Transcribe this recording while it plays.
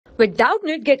With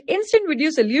Doubtnut, get instant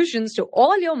video solutions to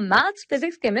all your maths,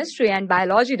 physics, chemistry, and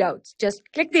biology doubts. Just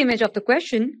click the image of the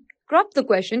question, crop the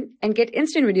question, and get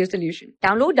instant video solution.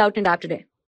 Download Doubtnut app today.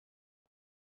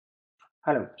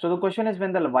 Hello. So the question is,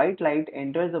 when the white light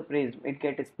enters the prism, it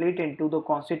gets split into the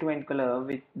constituent color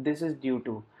which this is due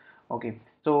to. Okay.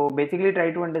 So basically try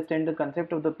to understand the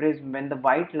concept of the prism when the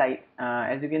white light,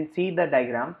 as you can see the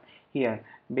diagram here,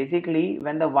 basically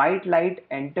when the white light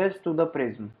enters to the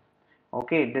prism.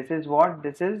 Okay, this is what?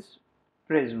 This is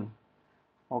prism.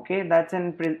 Okay, that's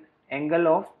an angle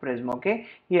of prism. Okay,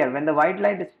 here when the white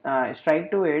light strike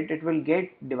to it, it will get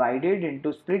divided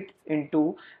into, split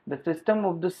into the system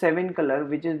of the 7 color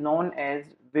which is known as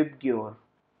Vibgyor.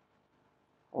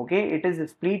 Okay, it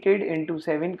is splitted into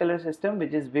 7 color system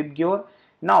which is Vibgyor.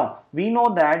 Now we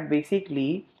know that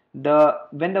basically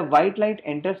when the white light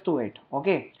enters to it,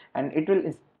 okay, and it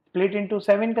will split into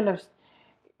 7 colors.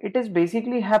 It is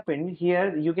basically happened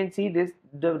here. You can see this,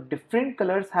 the different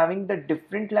colors having the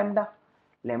different lambda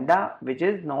which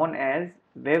is known as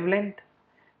wavelength.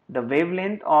 The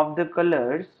wavelength of the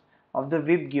colors of the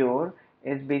Vibgyor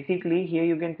is basically, here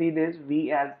you can see this,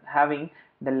 V as having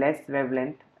the less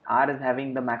wavelength, R is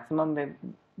having the maximum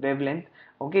wavelength.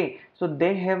 Okay, so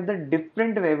they have the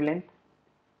different wavelength,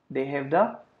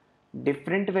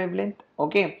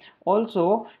 okay.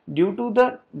 Also due to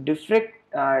the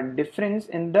difference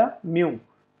in the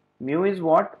mu is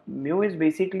what? Mu is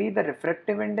basically the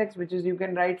refractive index, which is, you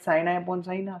can write sin I upon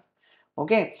sin R.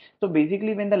 Okay, so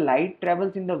basically when the light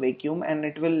travels in the vacuum and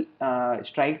it will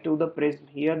strike to the prism,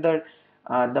 here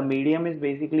the medium is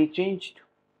basically changed.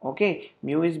 Okay,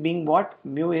 mu is being what?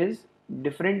 Mu is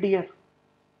different here.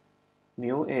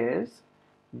 Mu is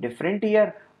different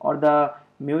here, or the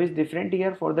mu is different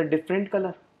here for the different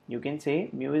color. You can say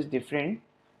mu is different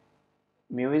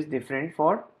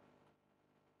for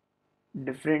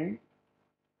different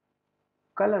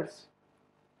colors.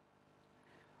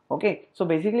 Okay, so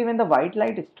basically when the white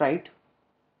light is striked,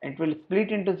 it will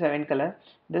split into 7 color.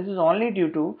 This is only due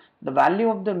to the value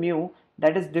of the mu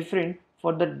that is different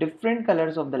for the different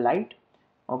colors of the light.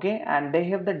 Okay, and they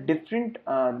have the different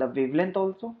the wavelength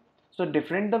also. So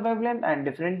different the wavelength and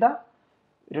different the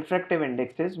refractive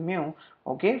index is mu.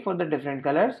 Okay, for the different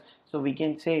colors. So we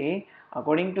can say,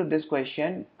 according to this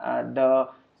question,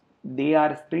 they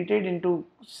are splitted into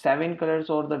 7 colors,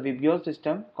 or the Vibgyor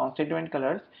system constituent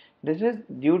colors. This is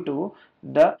due to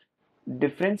the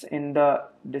difference in the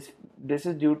this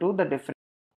is due to the difference.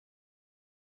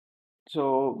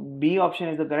 So B option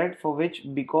is the correct, for which,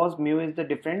 because mu is the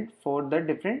different for the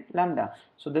different lambda.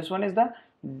 So this one is the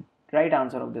right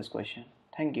answer of this question.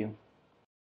 Thank you.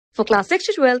 For class 6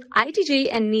 to 12, IIT JEE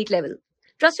and NEET level.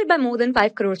 Trusted by more than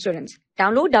 5 crore students.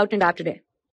 Download Doubtnut app today.